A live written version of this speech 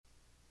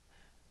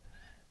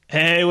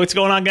Hey, what's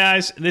going on,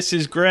 guys? This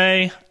is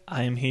Gray.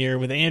 I am here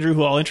with Andrew,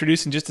 who I'll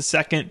introduce in just a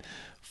second,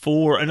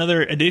 for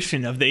another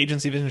edition of the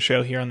Agency Business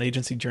Show here on the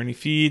Agency Journey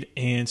feed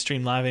and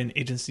stream live in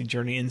Agency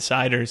Journey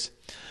Insiders.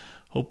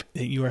 Hope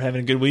that you are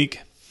having a good week,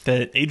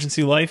 that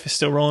agency life is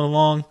still rolling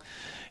along.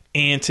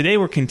 And today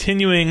we're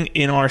continuing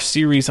in our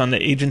series on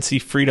the Agency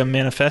Freedom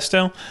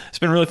Manifesto. It's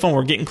been really fun.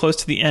 We're getting close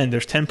to the end.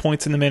 There's 10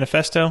 points in the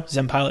manifesto,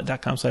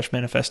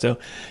 zenpilot.com/manifesto.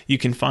 You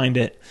can find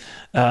it.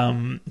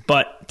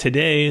 But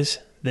today's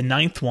the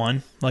ninth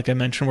one. Like I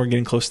mentioned, we're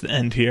getting close to the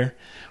end here.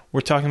 We're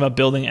talking about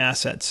building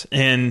assets.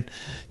 And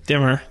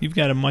Dimmer, you've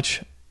got a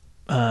much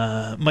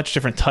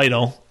different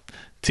title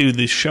to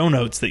the show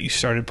notes that you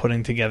started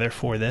putting together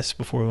for this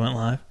before we went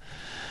live.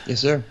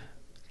 Yes, sir.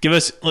 Hit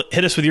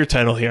us with your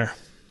title here.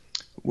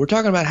 We're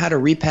talking about how to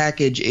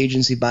repackage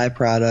agency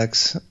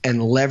byproducts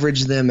and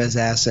leverage them as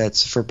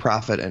assets for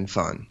profit and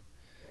fun.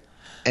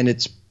 And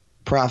it's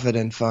profit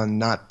and fun,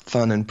 not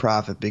fun and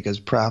profit, because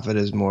profit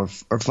is more,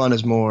 or fun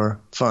is more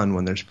fun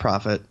when there's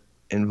profit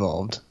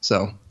involved.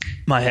 So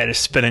my head is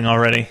spinning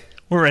already.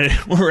 We're ready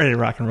to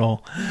rock and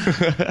roll.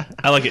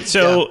 I like it.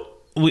 So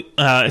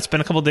it's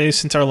been a couple of days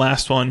since our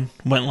last one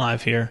went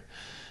live here.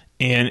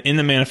 And in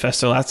the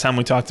manifesto, last time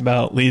we talked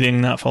about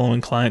leading, not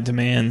following client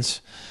demands.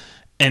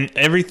 And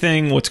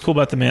everything, what's cool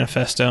about the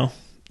manifesto,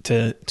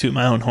 to toot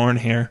my own horn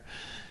here,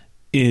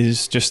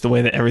 is just the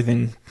way that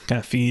everything kind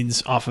of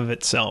feeds off of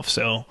itself.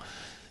 So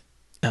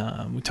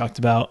we talked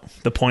about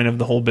the point of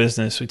the whole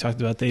business. We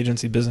talked about the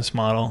agency business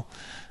model,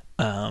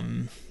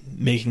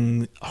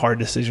 making hard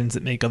decisions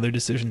that make other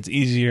decisions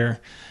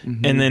easier.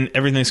 Mm-hmm. And then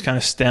everything's kind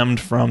of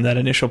stemmed from that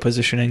initial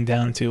positioning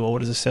down to, well, what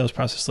does the sales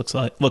process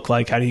look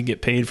like? How do you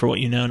get paid for what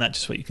you know, not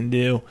just what you can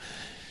do?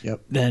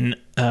 Yep. Then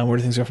where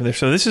do things go from there?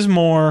 So this is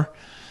more...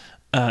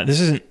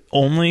 this isn't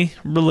only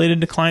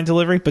related to client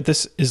delivery, but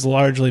this is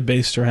largely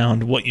based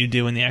around what you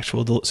do in the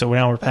actual. So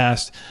now we're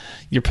past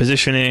your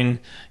positioning,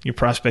 your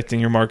prospecting,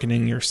 your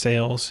marketing, your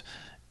sales,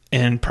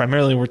 and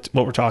primarily what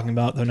we're talking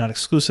about, though not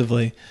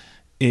exclusively,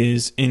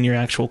 is in your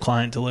actual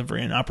client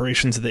delivery and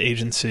operations of the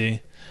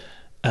agency.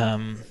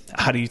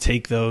 How do you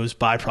take those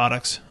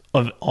byproducts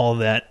of all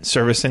that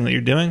servicing that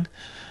you're doing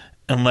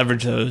and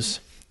leverage those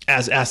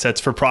as assets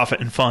for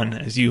profit and fun,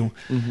 as you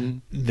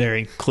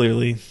very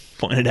clearly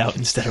pointed out,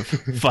 instead of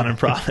fun and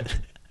profit.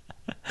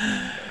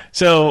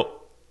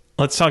 So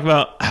let's talk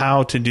about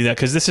how to do that,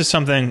 because this is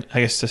something,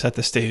 I guess, to set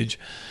the stage.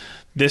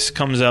 This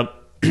comes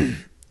up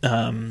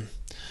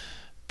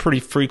pretty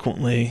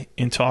frequently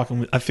in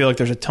talking with, I feel like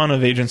there's a ton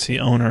of agency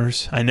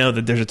owners. I know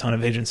that there's a ton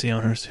of agency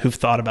owners who've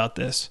thought about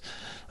this.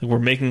 Like, we're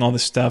making all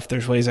this stuff.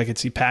 There's ways I could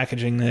see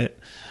packaging that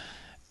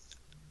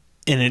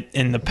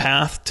in the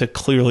path to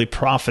clearly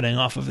profiting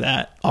off of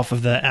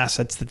the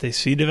assets that they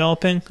see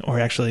developing, or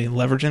actually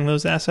leveraging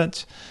those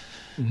assets.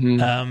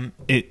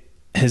 It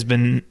has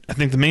been, I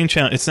think, the main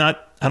challenge. It's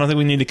not, I don't think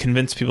we need to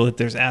convince people that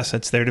there's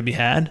assets there to be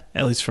had,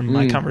 at least from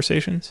my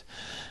conversations,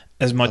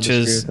 as much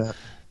as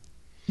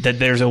that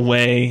there's a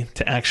way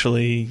to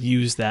actually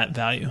use that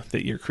value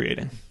that you're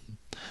creating.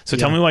 So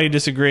tell me why you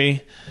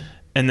disagree,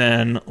 and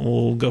then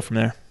we'll go from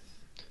there.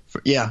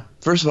 Yeah.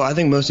 First of all, I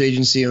think most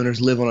agency owners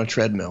live on a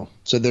treadmill.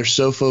 So they're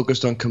so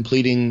focused on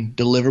completing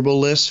deliverable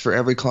lists for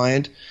every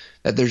client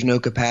that there's no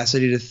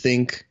capacity to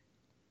think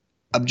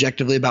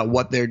objectively about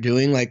what they're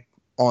doing, like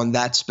on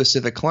that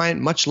specific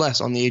client, much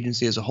less on the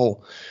agency as a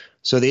whole.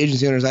 So the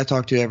agency owners I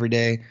talk to every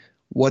day,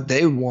 what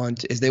they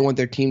want is they want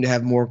their team to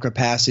have more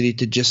capacity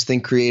to just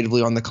think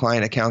creatively on the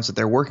client accounts that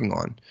they're working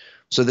on.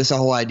 So this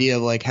whole idea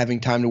of like having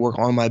time to work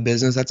on my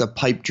business, that's a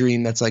pipe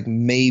dream that's like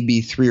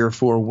maybe 3 or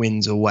 4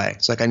 wins away.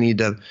 It's like I need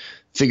to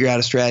figure out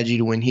a strategy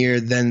to win here,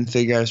 then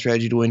figure out a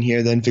strategy to win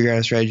here, then figure out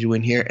a strategy to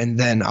win here, and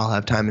then I'll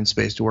have time and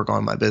space to work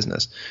on my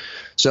business.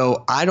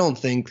 So I don't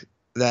think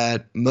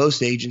that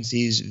most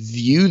agencies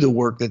view the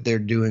work that they're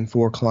doing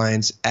for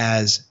clients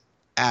as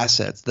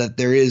assets, that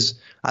there is,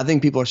 I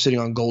think people are sitting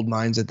on gold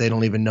mines that they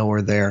don't even know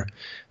are there.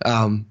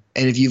 And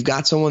if you've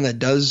got someone that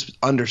does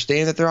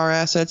understand that there are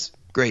assets,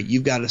 great,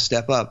 you've got to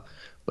step up.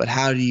 But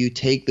how do you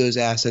take those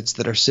assets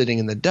that are sitting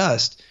in the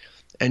dust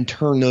and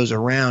turn those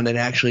around and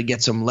actually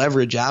get some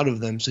leverage out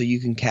of them so you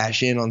can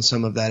cash in on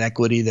some of that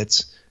equity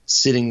that's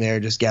sitting there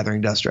just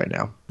gathering dust right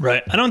now?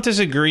 Right. I don't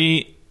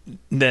disagree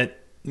that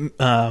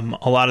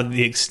a lot of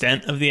the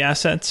extent of the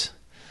assets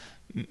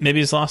maybe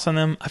is lost on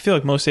them. I feel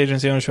like most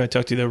agency owners who I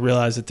talk to, they'll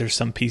realize that there's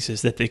some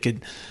pieces that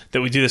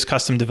that we do this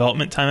custom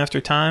development time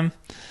after time.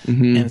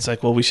 And it's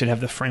like, well, we should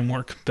have the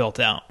framework built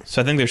out.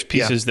 So I think there's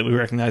pieces that we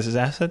recognize as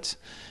assets,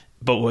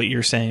 but what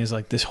you're saying is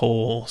like this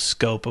whole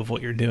scope of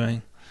what you're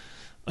doing,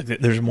 like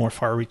there's a more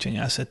far-reaching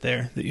asset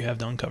there that you have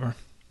to uncover.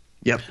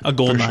 Yep. A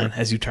gold mine,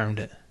 as you termed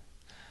it.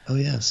 Oh,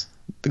 yes.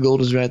 The gold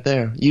is right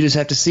there. You just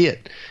have to see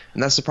it.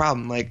 And that's the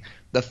problem. Like,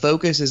 the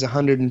focus is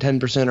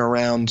 110%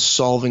 around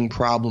solving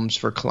problems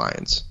for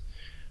clients.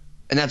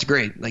 And that's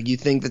great. Like, you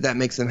think that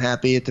makes them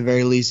happy. At the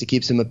very least, it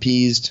keeps them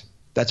appeased.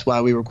 That's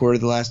why we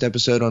recorded the last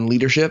episode on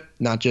leadership,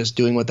 not just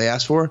doing what they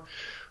asked for.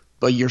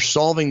 But you're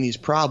solving these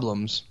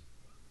problems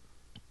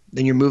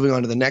then you're moving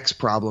on to the next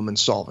problem and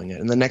solving it,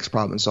 and the next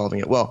problem and solving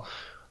it. Well,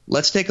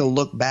 let's take a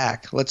look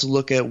back. Let's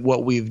look at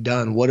what we've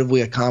done. What have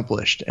we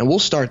accomplished? And we'll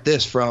start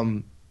this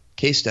from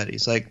case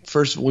studies. Like,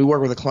 first, we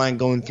work with a client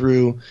going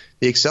through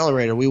the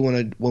accelerator.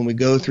 When we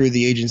go through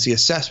the agency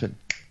assessment,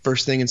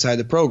 first thing inside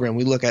the program,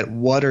 we look at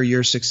what are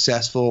your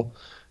successful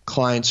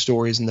client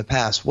stories in the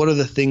past. What are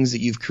the things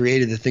that you've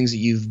created, the things that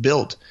you've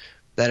built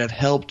that have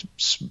helped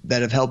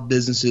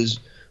businesses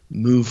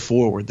move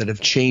forward, that have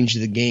changed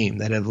the game,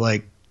 that have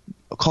like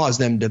caused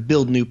them to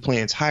build new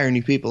plants, hire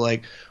new people.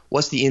 Like,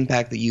 what's the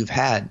impact that you've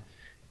had?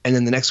 And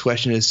then the next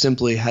question is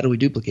simply, how do we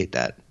duplicate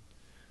that?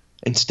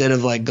 Instead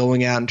of like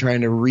going out and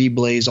trying to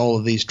reblaze all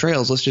of these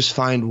trails, let's just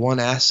find one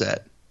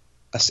asset,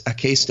 a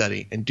case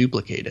study, and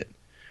duplicate it.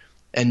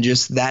 And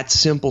just that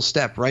simple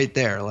step right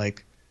there,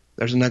 like,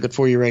 there's a nugget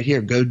for you right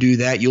here. Go do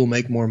that. You'll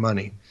make more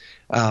money.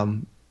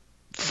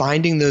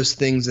 Finding those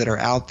things that are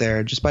out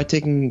there just by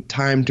taking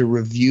time to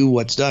review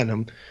what's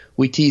done.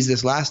 We teased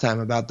this last time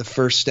about the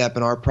first step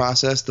in our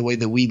process. The way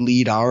that we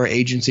lead our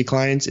agency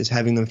clients is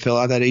having them fill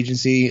out that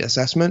agency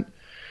assessment.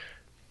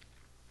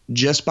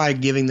 Just by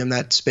giving them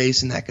that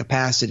space and that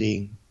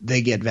capacity,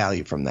 they get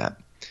value from that.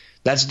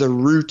 That's the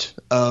root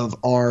of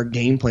our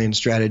game plan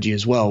strategy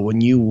as well.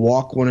 When you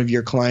walk one of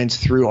your clients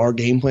through our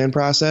game plan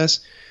process,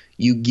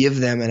 you give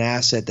them an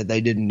asset that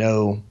they didn't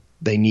know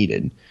they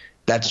needed.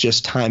 That's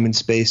just time and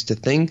space to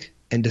think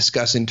and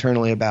discuss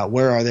internally about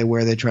where are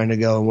they trying to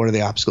go, and what are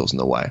the obstacles in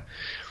the way.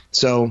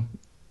 So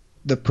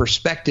the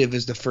perspective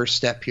is the first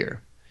step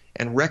here,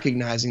 and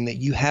recognizing that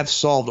you have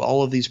solved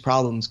all of these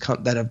problems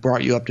that have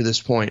brought you up to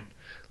this point.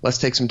 Let's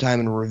take some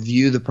time and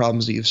review the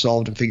problems that you've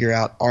solved and figure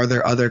out, are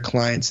there other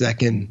clients that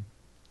can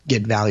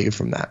get value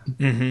from that?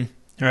 Mm-hmm.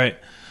 Right.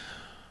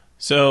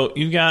 So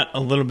you've got a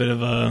little bit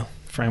of a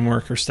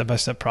framework or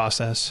step-by-step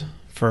process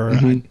for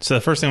so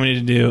the first thing we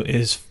need to do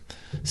is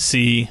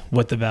see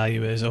what the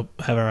value is, have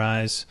our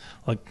eyes,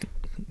 like,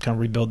 kind of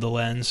rebuild the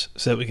lens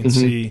so that we can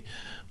see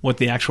what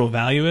the actual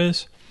value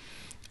is.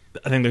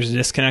 I think there's a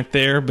disconnect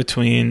there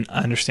between,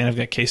 I understand I've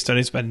got case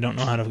studies, but I don't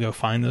know how to go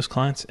find those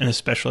clients. And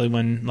especially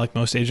when, like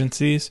most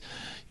agencies,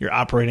 you're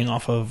operating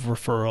off of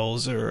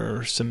referrals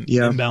or some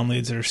inbound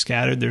leads that are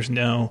scattered. There's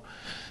no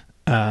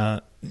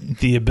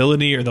the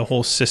ability or the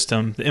whole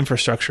system, the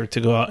infrastructure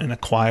to go out and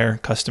acquire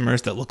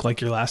customers that look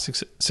like your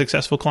last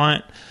successful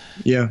client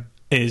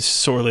is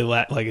sorely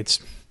it's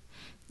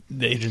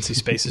the agency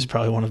space is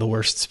probably one of the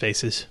worst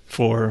spaces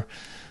for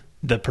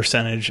the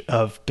percentage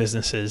of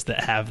businesses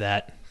that have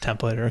that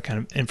template or kind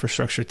of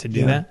infrastructure to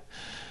do that.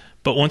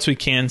 But once we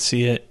can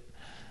see it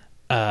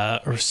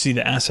or see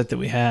the asset that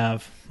we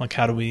have, like,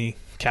 how do we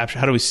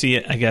see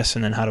it, I guess,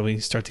 and then how do we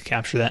start to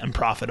capture that and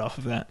profit off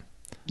of that?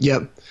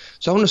 Yep.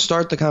 So I want to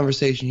start the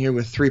conversation here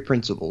with 3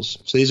 principles.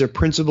 So these are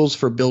principles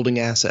for building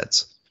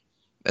assets.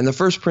 And the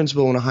first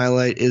principle I want to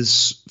highlight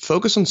is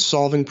focus on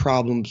solving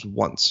problems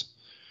once.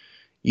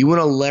 You want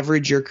to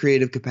leverage your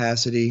creative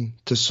capacity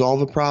to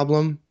solve a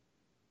problem,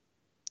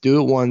 do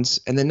it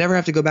once, and then never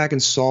have to go back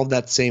and solve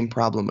that same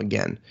problem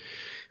again.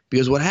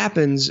 Because what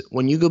happens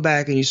when you go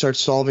back and you start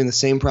solving the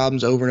same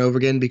problems over and over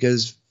again,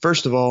 because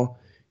first of all,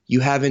 you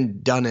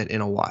haven't done it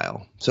in a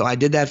while. So I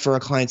did that for a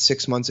client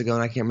 6 months ago,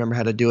 and I can't remember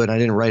how to do it. I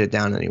didn't write it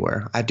down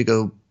anywhere. I had to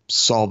go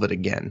solve it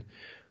again.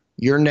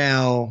 You're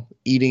now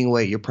eating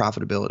away at your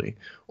profitability.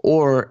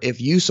 Or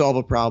if you solve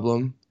a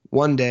problem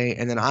one day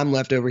and then I'm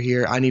left over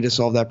here, I need to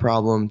solve that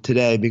problem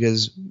today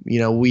because,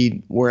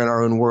 we're in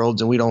our own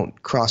worlds and we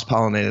don't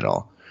cross-pollinate at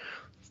all.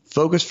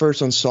 Focus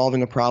first on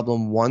solving a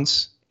problem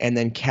once and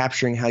then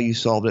capturing how you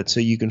solved it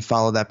so you can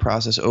follow that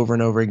process over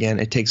and over again.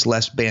 It takes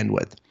less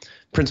bandwidth.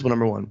 Principle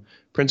number 1.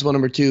 Principle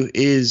number 2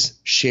 is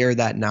share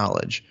that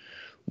knowledge.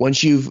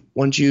 Once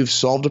you've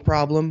solved a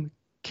problem,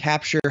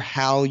 capture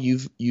how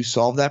you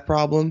solved that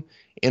problem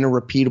in a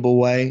repeatable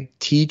way.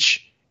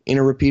 Teach in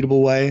a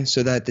repeatable way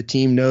so that the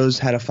team knows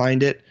how to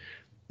find it.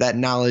 That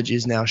knowledge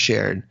is now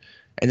shared.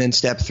 And then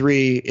step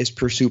 3 is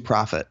pursue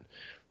profit.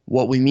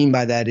 What we mean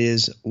by that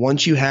is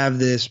once you have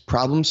this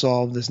problem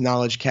solved, this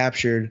knowledge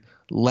captured,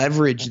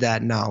 leverage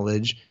that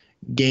knowledge,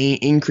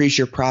 increase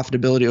your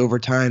profitability over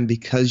time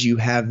because you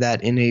have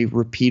that in a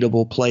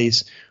repeatable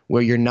place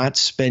where you're not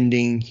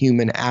spending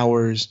human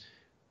hours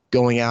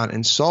going out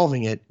and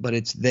solving it, but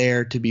it's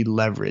there to be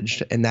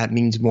leveraged. And that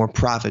means more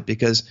profit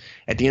because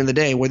at the end of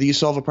the day, whether you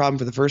solve a problem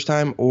for the first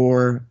time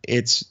or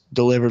it's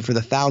delivered for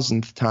the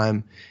 1,000th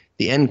time,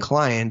 the end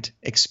client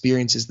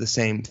experiences the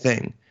same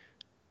thing.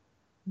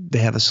 They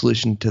have a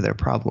solution to their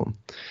problem.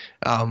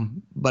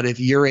 But if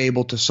you're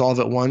able to solve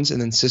it once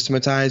and then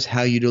systematize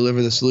how you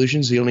deliver the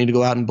solution so you don't need to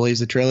go out and blaze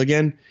the trail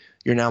again,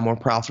 you're now more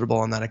profitable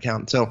on that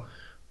account. So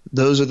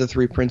those are the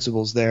 3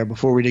 principles there.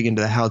 Before we dig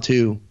into the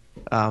how-to,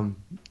 do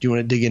you want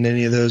to dig into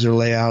any of those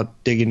or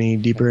dig any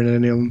deeper into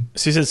any of them?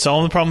 So you said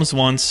solve the problems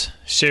once,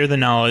 share the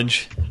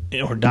knowledge,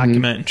 or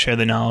document and share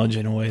the knowledge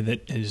in a way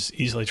that is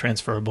easily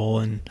transferable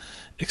and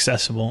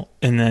accessible.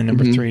 And then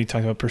number 3,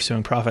 talk about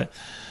pursuing profit.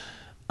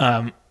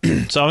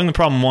 Solving the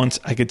problem once,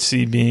 I could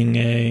see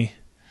being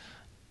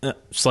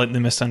slightly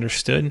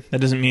misunderstood. That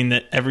doesn't mean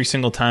that every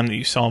single time that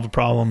you solve a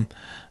problem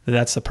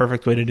that's the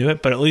perfect way to do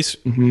it, but at least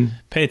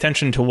pay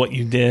attention to what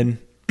you did.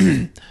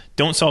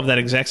 Don't solve that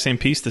exact same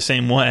piece the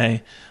same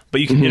way,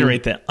 but you can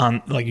iterate that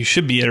on, like you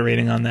should be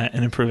iterating on that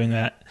and improving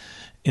that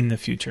in the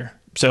future.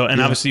 So,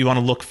 and obviously you want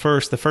to look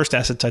first. The first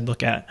assets I'd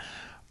look at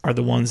are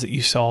the ones that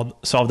you solved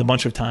a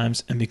bunch of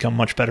times and become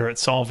much better at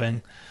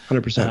solving.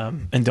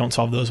 100%. And don't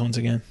solve those ones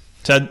again.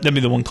 So that'd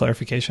be the one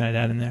clarification I'd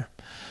add in there.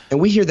 And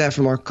we hear that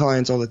from our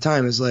clients all the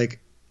time, is like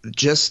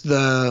just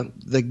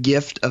the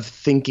gift of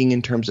thinking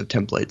in terms of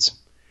templates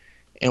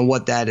and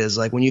what that is.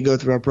 Like when you go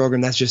through our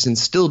program, that's just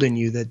instilled in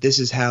you that this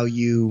is how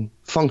you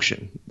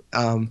function.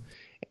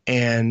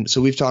 And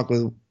so we've talked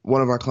with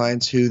one of our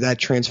clients who that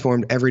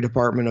transformed every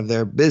department of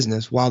their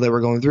business while they were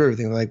going through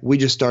everything. Like we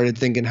just started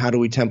thinking, how do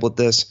we template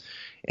this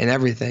and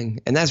everything?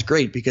 And that's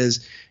great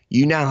because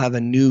you now have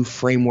a new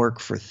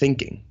framework for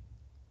thinking.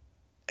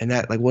 And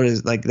that, like, what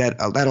is like that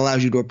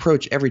allows you to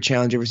approach every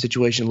challenge, every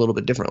situation a little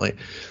bit differently.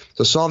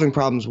 So solving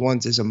problems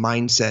once is a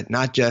mindset,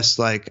 not just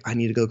like I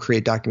need to go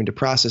create documented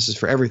processes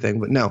for everything,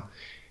 but no,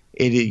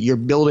 you're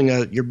building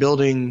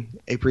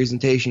a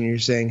presentation. You're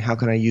saying, how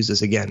can I use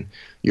this again?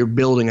 You're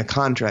building a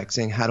contract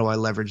saying, how do I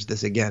leverage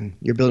this again?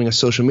 You're building a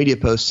social media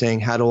post saying,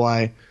 how do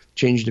I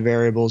change the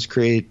variables,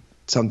 create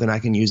something I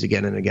can use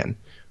again and again?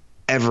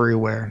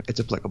 Everywhere it's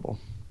applicable.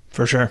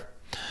 For sure.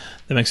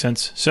 That makes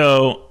sense.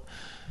 So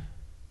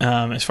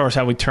as far as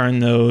how we turn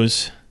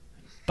those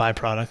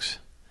byproducts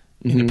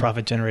into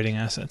profit-generating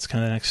assets,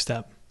 kind of the next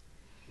step.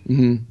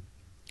 What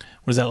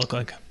does that look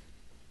like?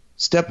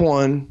 Step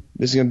one,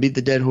 this is going to beat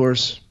the dead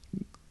horse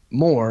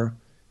more,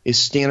 is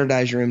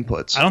standardize your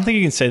inputs. I don't think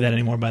you can say that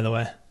anymore, by the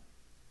way.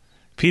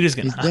 Pete is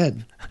going to... He's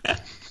dead.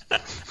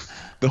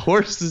 The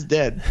horse is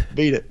dead.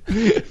 Beat it.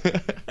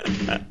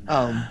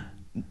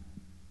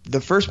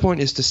 The first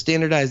point is to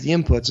standardize the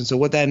inputs. And so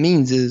what that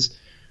means is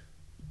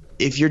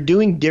if you're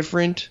doing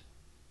different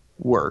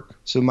work,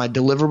 so my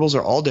deliverables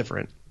are all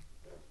different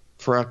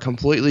for a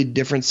completely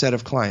different set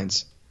of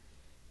clients,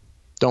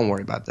 don't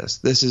worry about this.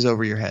 This is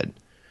over your head.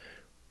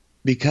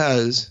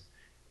 Because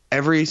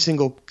every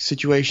single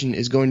situation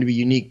is going to be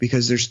unique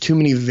because there's too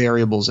many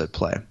variables at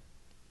play.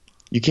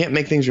 You can't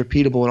make things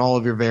repeatable and all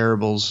of your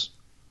variables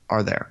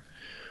are there.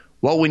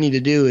 What we need to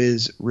do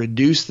is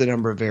reduce the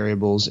number of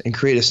variables and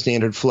create a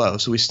standard flow.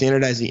 So we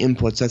standardize the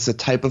inputs. That's the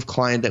type of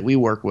client that we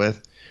work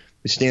with.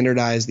 We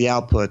standardize the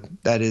output.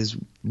 That is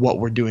what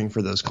we're doing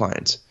for those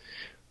clients.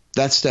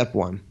 That's step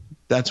one.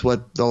 That's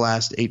what the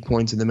last 8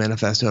 points in the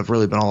manifesto have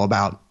really been all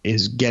about,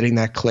 is getting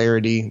that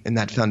clarity and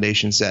that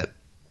foundation set.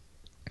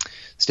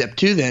 Step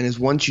two then is,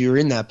 once you're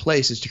in that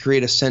place, is to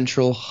create a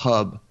central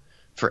hub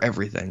for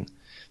everything.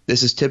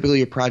 This is typically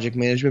your project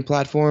management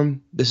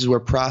platform. This is where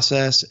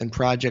process and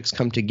projects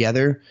come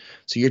together.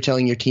 So you're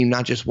telling your team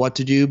not just what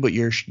to do, but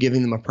you're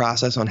giving them a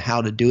process on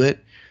how to do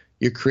it.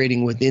 You're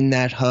creating within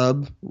that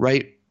hub,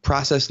 right?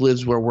 Process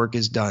lives where work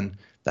is done.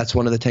 That's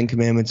one of the 10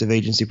 commandments of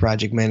agency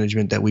project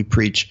management that we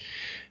preach.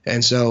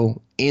 And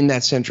so in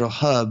that central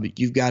hub,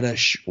 you've got to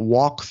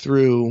walk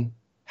through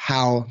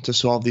how to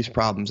solve these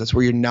problems. That's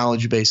where your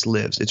knowledge base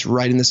lives. It's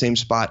right in the same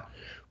spot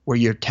where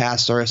your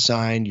tasks are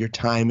assigned, your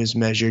time is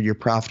measured, your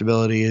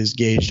profitability is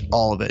gauged,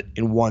 all of it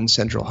in one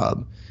central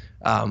hub.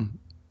 And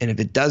if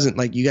it doesn't,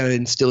 like, you got to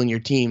instill in your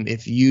team,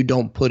 if you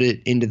don't put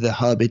it into the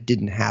hub, it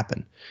didn't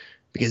happen.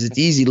 Because it's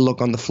easy to look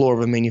on the floor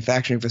of a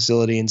manufacturing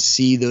facility and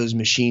see those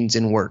machines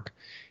in work.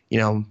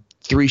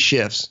 3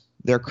 shifts,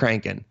 they're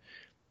cranking.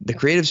 The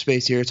creative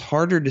space here, it's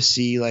harder to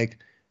see like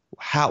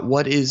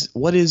what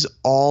is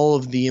all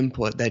of the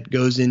input that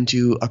goes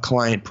into a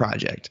client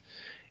project.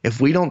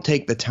 If we don't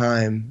take the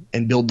time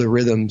and build the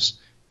rhythms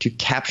to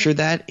capture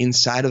that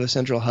inside of a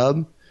central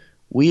hub,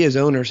 we as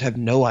owners have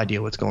no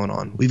idea what's going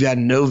on. We've got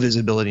no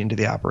visibility into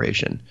the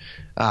operation.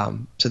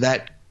 So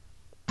that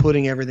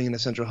putting everything in the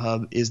central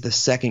hub is the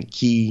second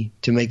key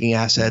to making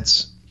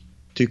assets,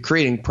 to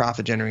creating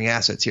profit-generating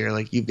assets here.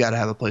 Like, you've got to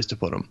have a place to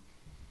put them.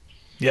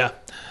 Yeah.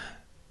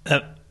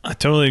 I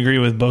totally agree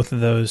with both of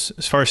those.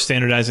 As far as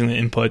standardizing the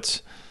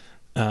inputs,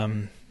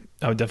 I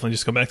would definitely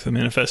just go back to the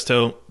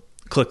manifesto,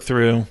 click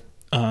through,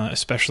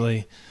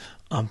 especially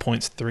on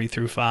points 3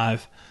 through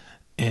 5,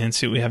 and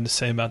see what we have to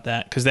say about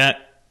that. Because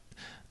that,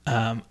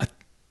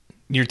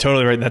 you're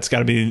totally right.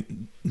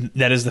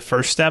 That is the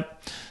first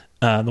step.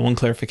 The one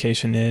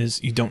clarification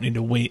is you don't need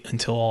to wait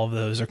until all of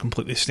those are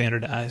completely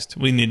standardized.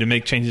 We need to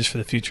make changes for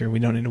the future. We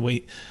don't need to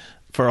wait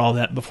for all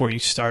that before you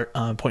start.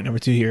 Point number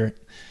 2 here,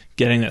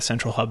 getting that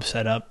central hub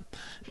set up,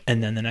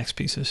 and then the next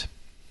pieces.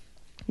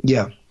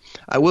 Yeah.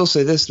 I will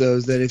say this, though,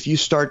 is that if you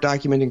start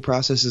documenting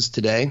processes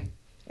today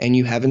and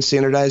you haven't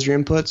standardized your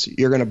inputs,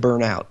 you're going to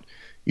burn out.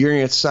 You're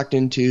going to get sucked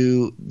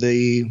into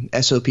the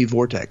SOP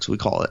vortex, we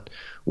call it,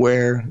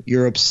 where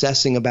you're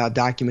obsessing about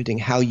documenting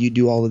how you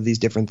do all of these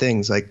different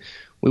things. Like,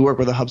 we work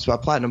with a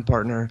HubSpot Platinum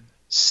partner,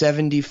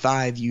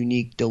 75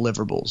 unique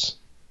deliverables.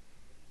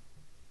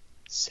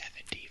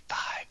 75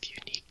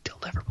 unique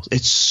deliverables.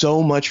 It's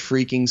so much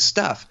freaking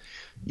stuff.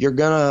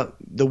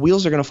 the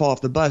wheels are gonna fall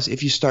off the bus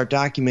if you start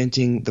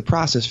documenting the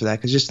process for that.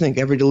 Because just think,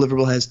 every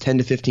deliverable has 10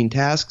 to 15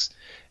 tasks.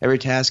 Every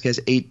task has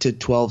 8 to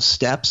 12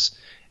 steps.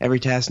 Every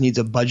task needs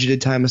a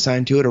budgeted time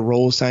assigned to it, a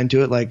role assigned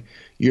to it. Like,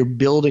 you're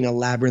building a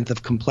labyrinth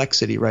of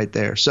complexity right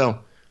there. So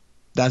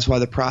that's why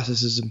the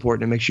process is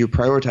important, to make sure you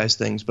prioritize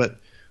things. But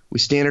we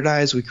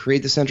standardize, we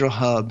create the central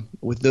hub.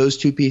 With those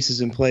two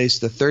pieces in place,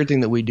 the third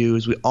thing that we do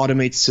is we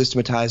automate,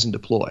 systematize, and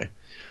deploy.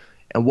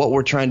 And what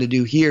we're trying to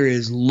do here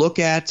is look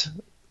at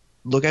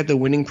the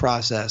winning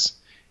process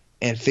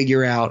and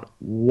figure out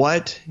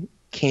what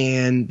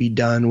can be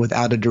done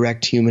without a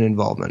direct human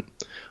involvement.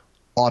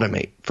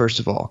 Automate, first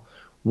of all.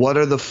 What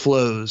are the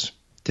flows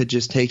to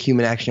just take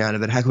human action out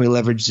of it? How can we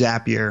leverage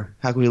Zapier?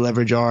 How can we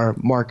leverage our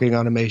marketing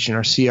automation,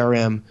 our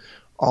CRM,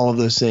 all of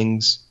those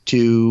things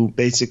to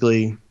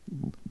basically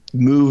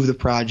move the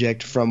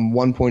project from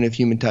one point of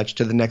human touch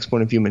to the next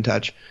point of human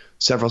touch,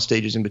 several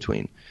stages in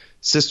between?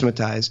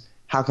 Systematize.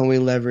 How can we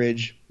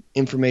leverage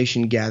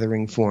information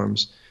gathering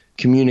forms,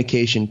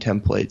 communication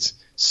templates,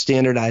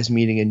 standardized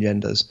meeting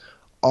agendas,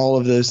 all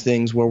of those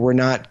things where we're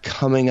not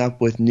coming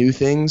up with new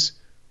things.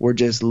 We're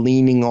just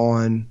leaning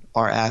on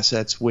our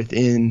assets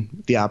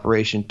within the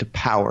operation to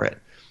power it.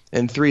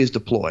 And 3 is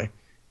deploy.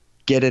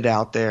 Get it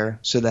out there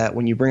so that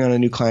when you bring on a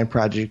new client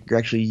project, you're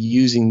actually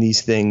using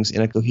these things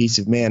in a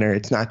cohesive manner.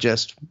 It's not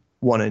just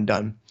one and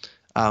done,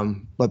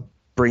 but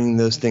bringing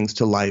those things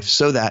to life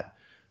so that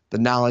the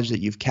knowledge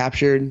that you've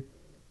captured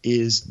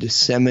is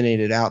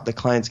disseminated out. The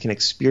clients can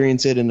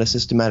experience it in a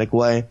systematic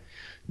way.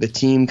 The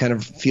team kind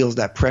of feels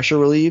that pressure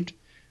relieved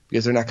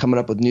because they're not coming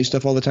up with new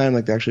stuff all the time.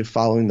 Like, they're actually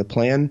following the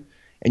plan.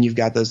 And you've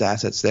got those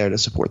assets there to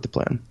support the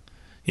plan.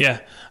 Yeah,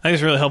 I think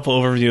it's a really helpful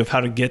overview of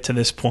how to get to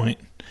this point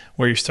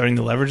where you're starting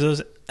to leverage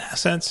those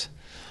assets.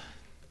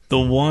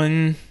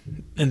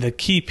 The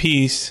key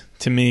piece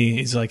to me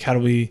is like, how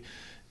do we,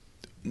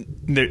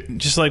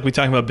 just like we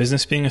talk about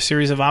business being a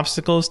series of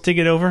obstacles to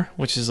get over,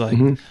 which is like,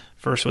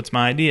 first, what's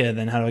my idea?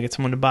 Then how do I get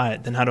someone to buy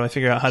it? Then how do I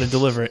figure out how to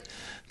deliver it?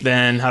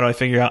 Then how do I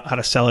figure out how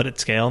to sell it at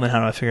scale? Then how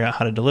do I figure out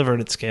how to deliver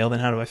it at scale? Then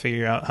how do I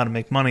figure out how to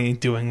make money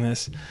doing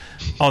this?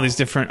 All these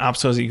different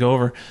obstacles that you go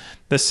over.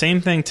 The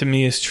same thing to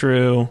me is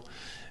true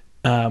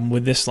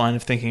with this line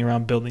of thinking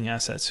around building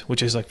assets,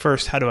 which is like,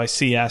 first, how do I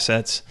see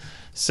assets?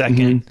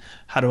 Second,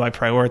 how do I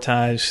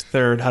prioritize?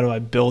 Third, how do I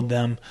build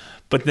them?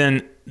 But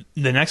then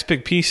the next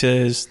big piece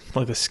is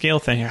like the scale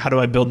thing here. How do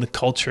I build the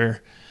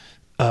culture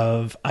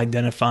of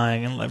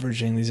identifying and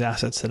leveraging these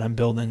assets that I'm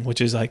building, which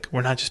is like,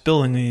 we're not just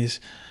building these.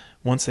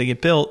 Once they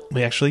get built,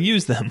 we actually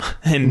use them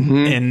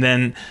and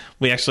then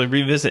we actually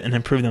revisit and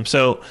improve them.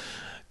 So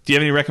do you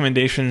have any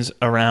recommendations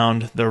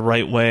around the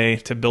right way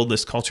to build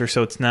this culture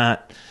so it's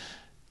not,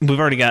 we've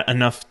already got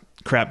enough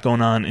crap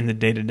going on in the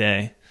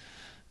day-to-day.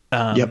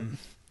 I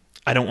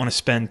don't want to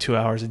spend 2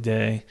 hours a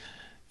day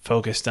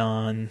focused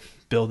on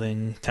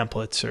building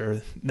templates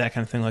or that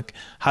kind of thing. Like,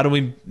 how do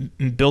we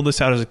build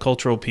this out as a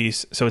cultural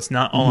piece so it's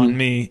not all on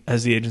me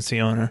as the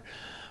agency owner,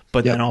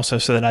 but then also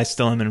so that I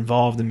still am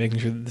involved in making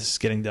sure that this is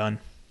getting done?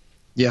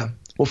 Yeah.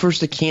 Well,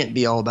 first, it can't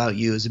be all about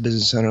you as a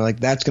business owner. Like,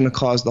 that's going to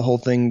cause the whole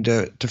thing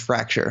to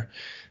fracture,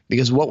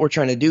 because what we're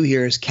trying to do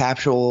here is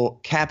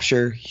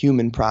capture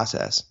human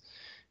process.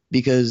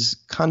 Because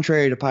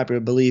contrary to popular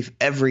belief,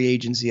 every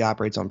agency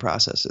operates on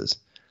processes.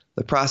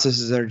 The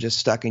processes are just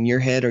stuck in your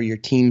head or your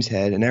team's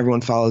head, and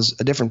everyone follows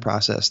a different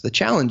process. The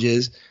challenge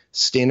is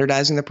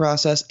standardizing the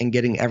process and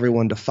getting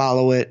everyone to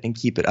follow it and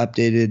keep it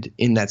updated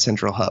in that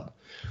central hub.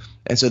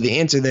 And so the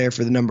answer there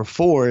for the number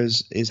 4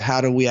 is how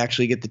do we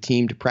actually get the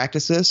team to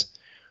practice this?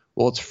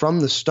 Well, it's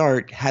from the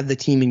start, have the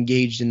team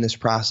engaged in this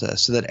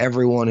process so that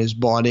everyone is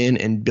bought in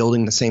and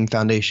building the same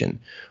foundation.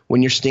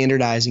 When you're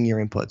standardizing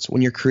your inputs,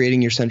 when you're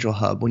creating your central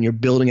hub, when you're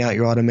building out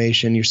your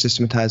automation, you're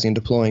systematizing and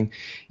deploying,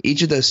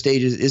 each of those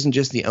stages isn't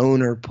just the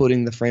owner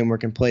putting the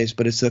framework in place,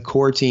 but it's the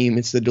core team,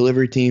 it's the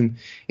delivery team,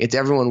 it's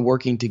everyone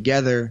working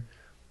together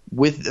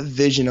with the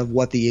vision of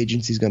what the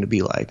agency is going to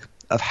be like,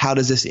 of how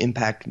does this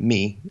impact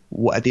me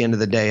at the end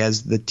of the day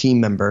as the team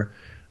member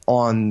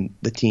on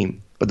the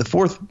team. But the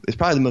 4th is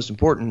probably the most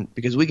important,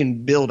 because we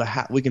can build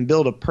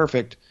a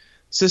perfect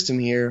system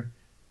here,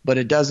 but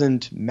it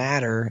doesn't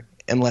matter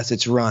unless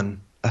it's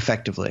run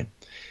effectively.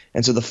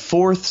 And so the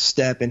 4th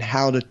step in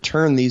how to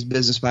turn these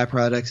business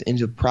byproducts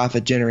into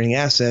profit-generating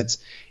assets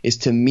is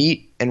to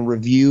meet and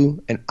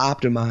review and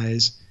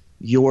optimize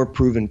your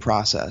proven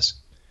process.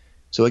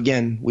 So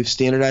again, we've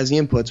standardized the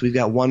inputs. We've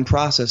got one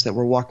process that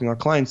we're walking our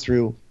clients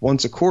through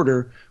once a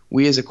quarter.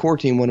 We as a core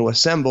team want to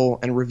assemble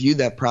and review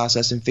that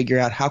process and figure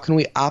out how can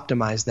we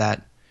optimize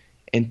that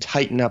and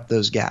tighten up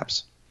those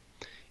gaps.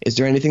 Is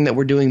there anything that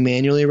we're doing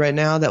manually right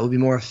now that would be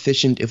more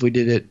efficient if we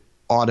did it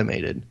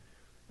automated?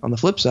 On the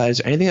flip side, is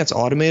there anything that's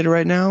automated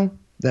right now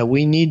that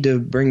we need to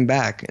bring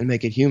back and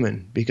make it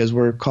human because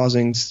we're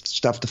causing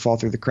stuff to fall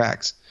through the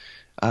cracks,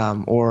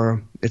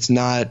 or it's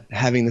not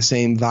having the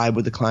same vibe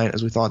with the client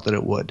as we thought that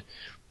it would?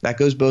 That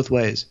goes both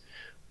ways.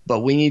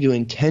 But we need to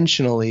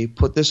intentionally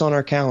put this on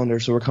our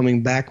calendar so we're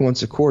coming back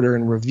once a quarter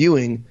and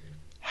reviewing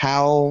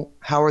how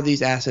are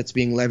these assets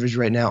being leveraged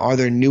right now? Are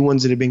there new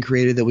ones that have been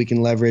created that we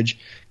can leverage?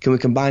 Can we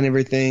combine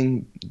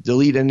everything,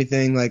 delete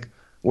anything? Like,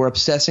 we're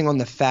obsessing on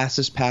the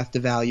fastest path to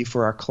value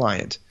for our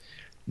client.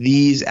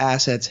 These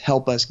assets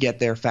help us get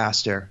there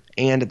faster.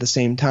 And at the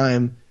same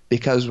time,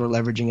 because we're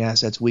leveraging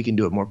assets, we can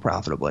do it more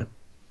profitably.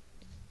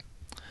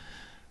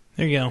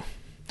 There you go.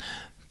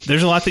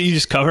 There's a lot that you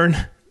just covered.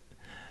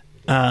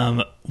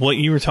 What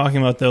you were talking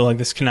about, though, like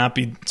this cannot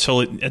be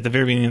solely, at the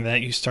very beginning of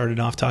that, you started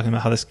off talking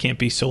about how this can't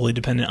be solely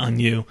dependent on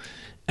you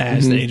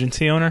as the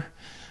agency owner.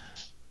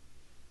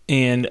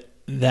 And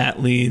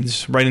that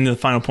leads right into the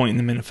final point in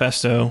the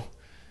manifesto,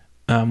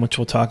 which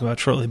we'll talk about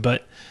shortly.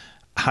 But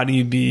how do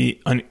you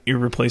be an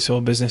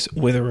irreplaceable business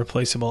with a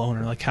replaceable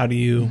owner? Like, how do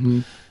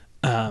you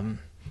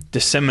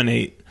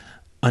disseminate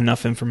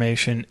enough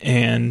information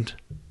and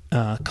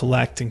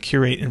collect and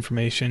curate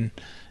information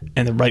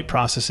and the right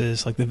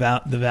processes, like the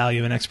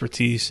value and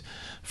expertise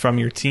from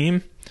your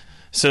team,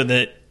 so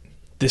that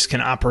this can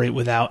operate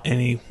without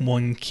any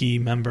one key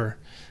member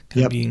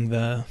kind of being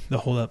the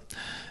hold up?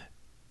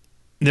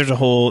 There's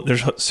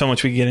so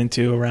much we can get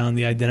into around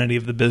the identity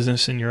of the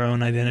business and your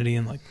own identity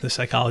and like the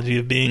psychology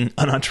of being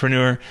an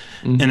entrepreneur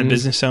and a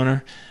business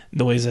owner,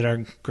 the ways that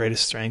our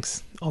greatest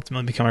strengths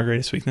ultimately become our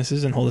greatest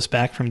weaknesses and hold us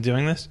back from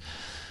doing this.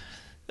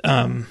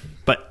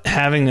 But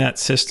having that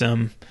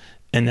system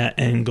and that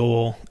end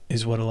goal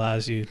is what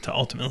allows you to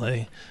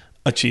ultimately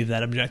achieve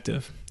that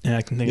objective. And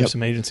I can think of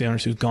some agency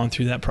owners who've gone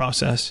through that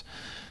process.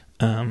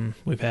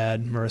 We've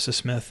had Marissa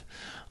Smith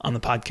on the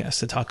podcast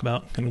to talk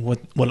about kind of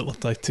what it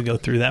looked like to go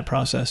through that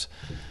process.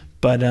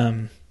 But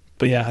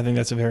yeah, I think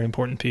that's a very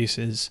important piece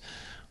is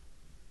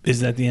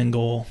that the end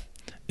goal?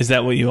 Is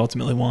that what you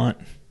ultimately want?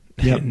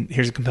 And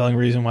here's a compelling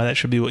reason why that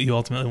should be what you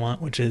ultimately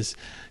want, which is,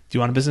 do you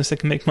want a business that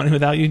can make money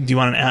without you? Do you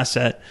want an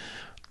asset,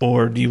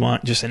 or do you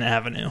want just an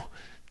avenue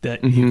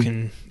that you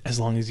can, as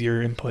long as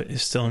your input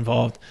is still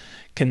involved,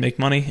 can make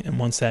money? And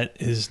once that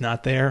is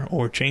not there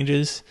or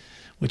changes,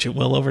 which it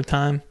will over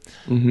time,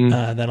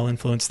 that'll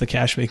influence the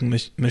cash-making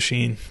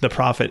machine, the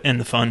profit, and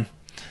the fun.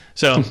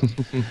 So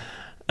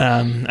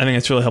I think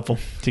it's really helpful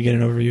to get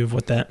an overview of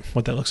what that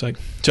looks like.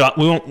 So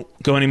we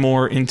won't go any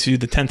more into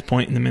the 10th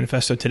point in the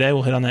manifesto today.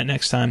 We'll hit on that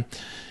next time.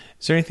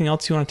 Is there anything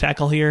else you want to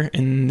tackle here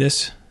in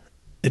this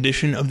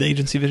edition of the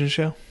Agency Vision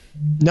Show?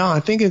 No,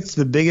 I think it's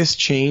the biggest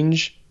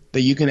change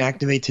that you can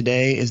activate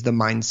today is the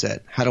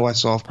mindset. How do I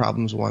solve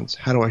problems once?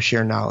 How do I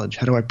share knowledge?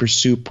 How do I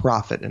pursue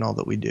profit in all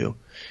that we do?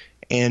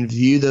 And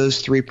view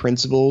those three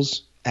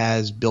principles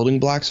as building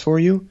blocks for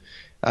you,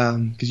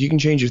 because you can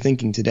change your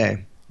thinking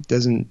today. It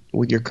doesn't,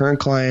 with your current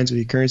clients, with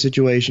your current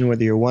situation,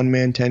 whether you're 1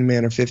 man, 10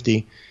 man, or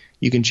 50,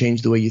 you can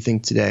change the way you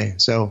think today.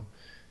 So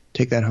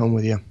take that home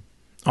with you.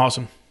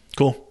 Awesome.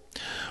 Cool.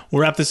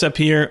 We'll wrap this up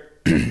here.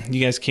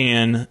 You guys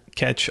can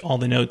catch all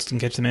the notes and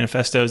catch the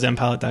manifesto,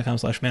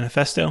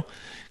 zenpilot.com/manifesto.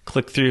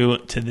 Click through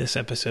to this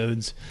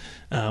episode's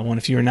one.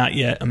 If you are not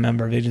yet a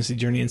member of Agency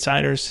Journey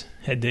Insiders,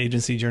 head to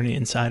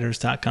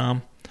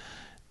agencyjourneyinsiders.com,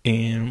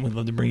 and we'd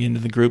love to bring you into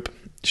the group,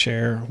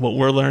 share what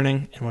we're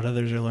learning and what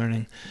others are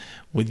learning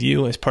with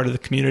you as part of the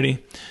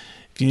community.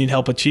 If you need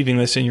help achieving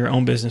this in your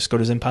own business, go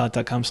to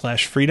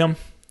zenpilot.com/freedom.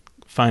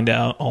 Find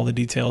out all the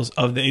details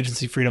of the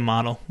Agency Freedom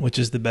model, which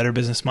is the better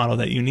business model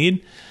that you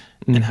need,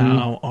 and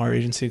how our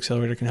Agency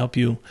Accelerator can help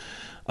you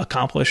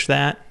accomplish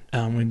that.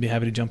 We'd be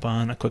happy to jump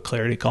on a quick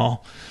clarity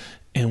call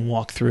and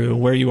walk through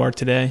where you are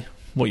today,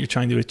 what you're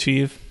trying to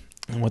achieve,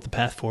 and what the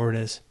path forward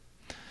is.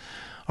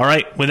 All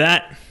right, with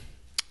that,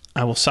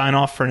 I will sign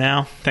off for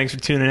now. Thanks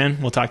for tuning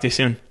in. We'll talk to you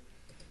soon.